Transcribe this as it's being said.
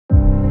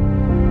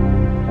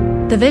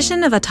The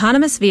vision of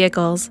autonomous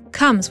vehicles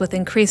comes with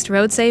increased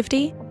road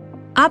safety,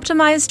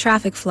 optimized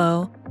traffic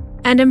flow,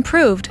 and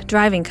improved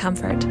driving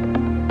comfort.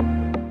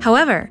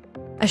 However,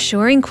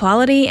 assuring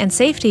quality and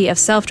safety of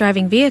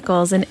self-driving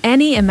vehicles in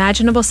any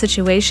imaginable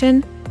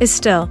situation is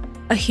still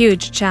a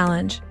huge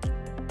challenge.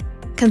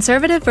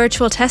 Conservative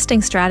virtual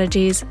testing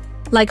strategies,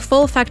 like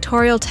full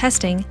factorial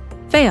testing,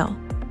 fail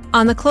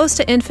on the close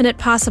to infinite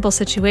possible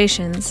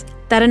situations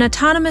that an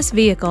autonomous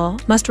vehicle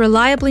must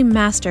reliably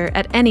master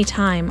at any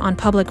time on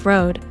public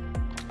road.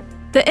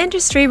 The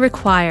industry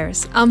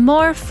requires a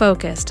more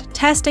focused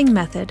testing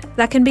method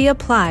that can be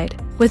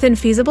applied within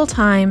feasible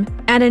time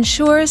and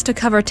ensures to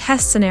cover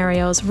test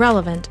scenarios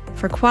relevant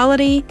for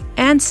quality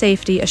and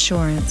safety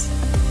assurance.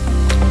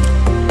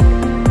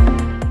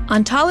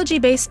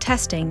 Ontology-based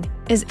testing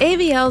is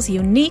AVL's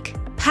unique,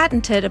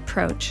 patented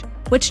approach,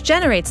 which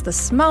generates the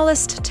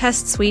smallest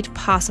test suite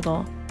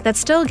possible that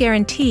still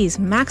guarantees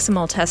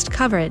maximal test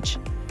coverage.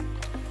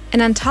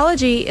 An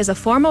ontology is a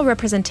formal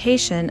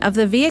representation of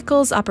the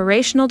vehicle's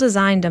operational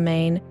design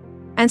domain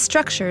and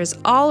structures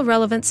all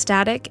relevant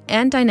static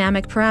and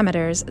dynamic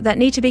parameters that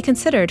need to be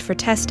considered for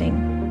testing.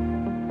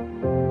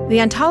 The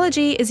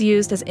ontology is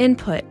used as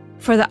input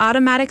for the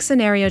automatic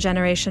scenario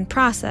generation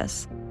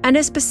process and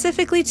is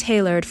specifically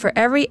tailored for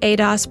every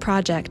ADAS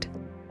project.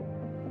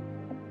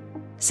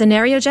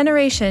 Scenario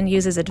generation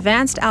uses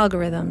advanced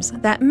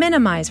algorithms that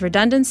minimize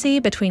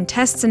redundancy between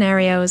test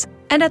scenarios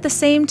and at the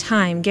same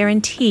time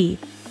guarantee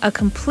a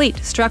complete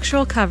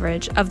structural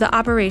coverage of the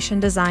operation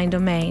design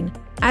domain,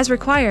 as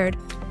required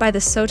by the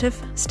SOTIF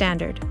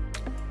standard.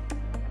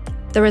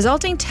 The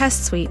resulting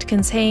test suite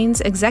contains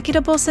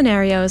executable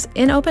scenarios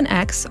in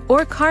OpenX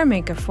or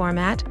CarMaker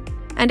format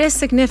and is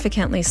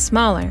significantly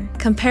smaller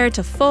compared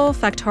to full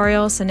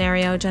factorial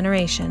scenario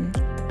generation.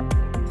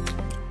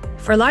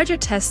 For larger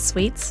test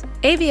suites,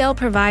 AVL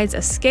provides a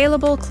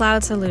scalable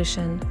cloud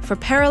solution for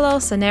parallel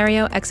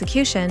scenario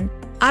execution,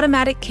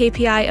 automatic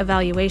KPI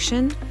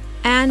evaluation,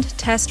 and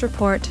test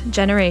report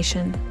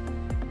generation.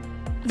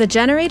 The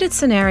generated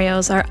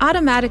scenarios are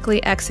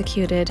automatically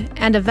executed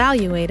and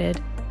evaluated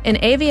in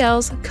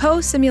AVL's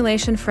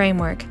co-simulation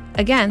framework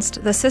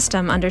against the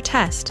system under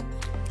test.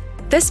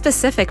 This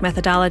specific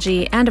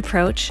methodology and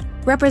approach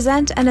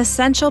represent an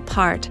essential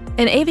part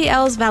in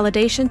AVL's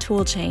validation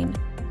toolchain,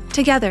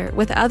 together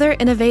with other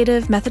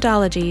innovative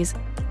methodologies,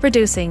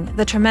 reducing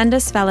the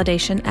tremendous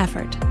validation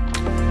effort.